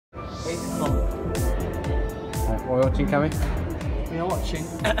8 o'clock. Right, what are we watching, Cammy? We are watching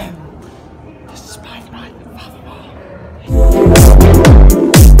Spider-Man Far From Home.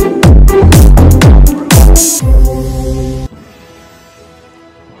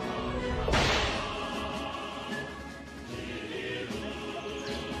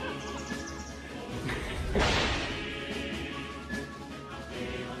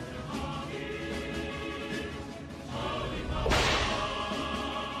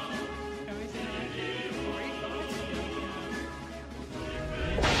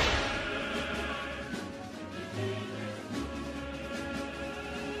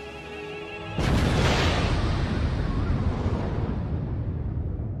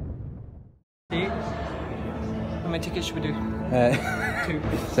 How many tickets should we do? 2.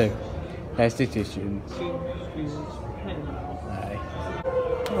 2. Let's do 2 students. 2 students. Aye.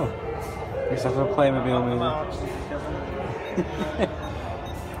 Oh. Looks like a Playmobil movie.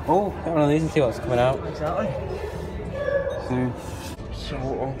 Oh, get one of these and see what's coming out. Exactly. Soon. So, I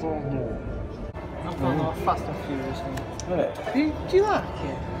don't know. I've got a lot of Fast and Furious. Right. Do you like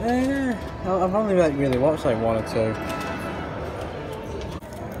it? I've only really watched like 1 or 2.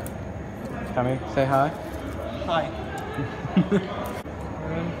 Cammy, say hi. Hi.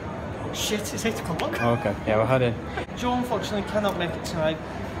 Shit, it's 8 o'clock. Oh, okay, yeah, we're heading. Joe unfortunately cannot make it tonight.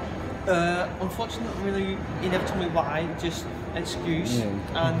 Unfortunately, he never told me why, just excuse.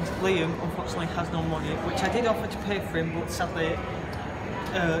 Yeah. And Liam unfortunately has no money, which I did offer to pay for him, but sadly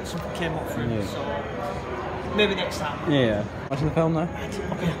something came up for him, Yeah. so maybe next time. Yeah. Watching the film now?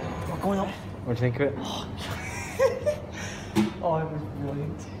 Okay, we're going up. What do you think of it? Oh, it was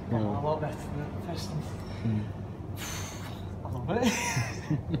brilliant. Yeah. A lot better than the first one. I love it.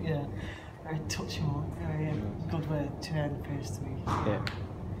 Yeah, very touching one. Very good way to end the first week. Yeah.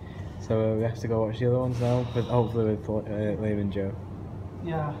 So we have to go watch the other ones now, but hopefully with Liam and Joe.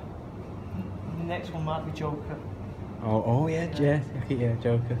 Yeah. The next one might be Joker. Oh yeah, yeah,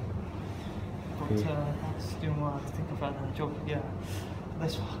 Joker. But that's doing what I think about the Joker. Yeah.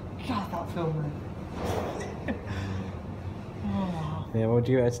 This one. God, that film, man. Oh. Yeah, what would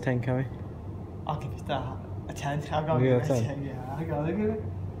you rate 10, Cammy? I'll give it that. A 10. I'll go Give give it it a a 10? 10. Yeah, I'll go give it.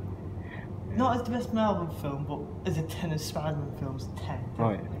 Not as the best Marvel film, but as a 10 as Spider-Man films, 10.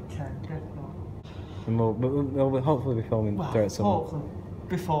 Oh, yeah. 10, definitely. And we'll hopefully be filming throughout summer. Hopefully,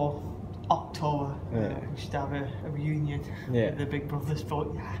 before October, Yeah. we should have a reunion Yeah. with the Big Brothers,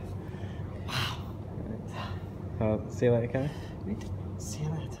 but yeah. Wow. See you later, Cammy. See you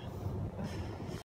later.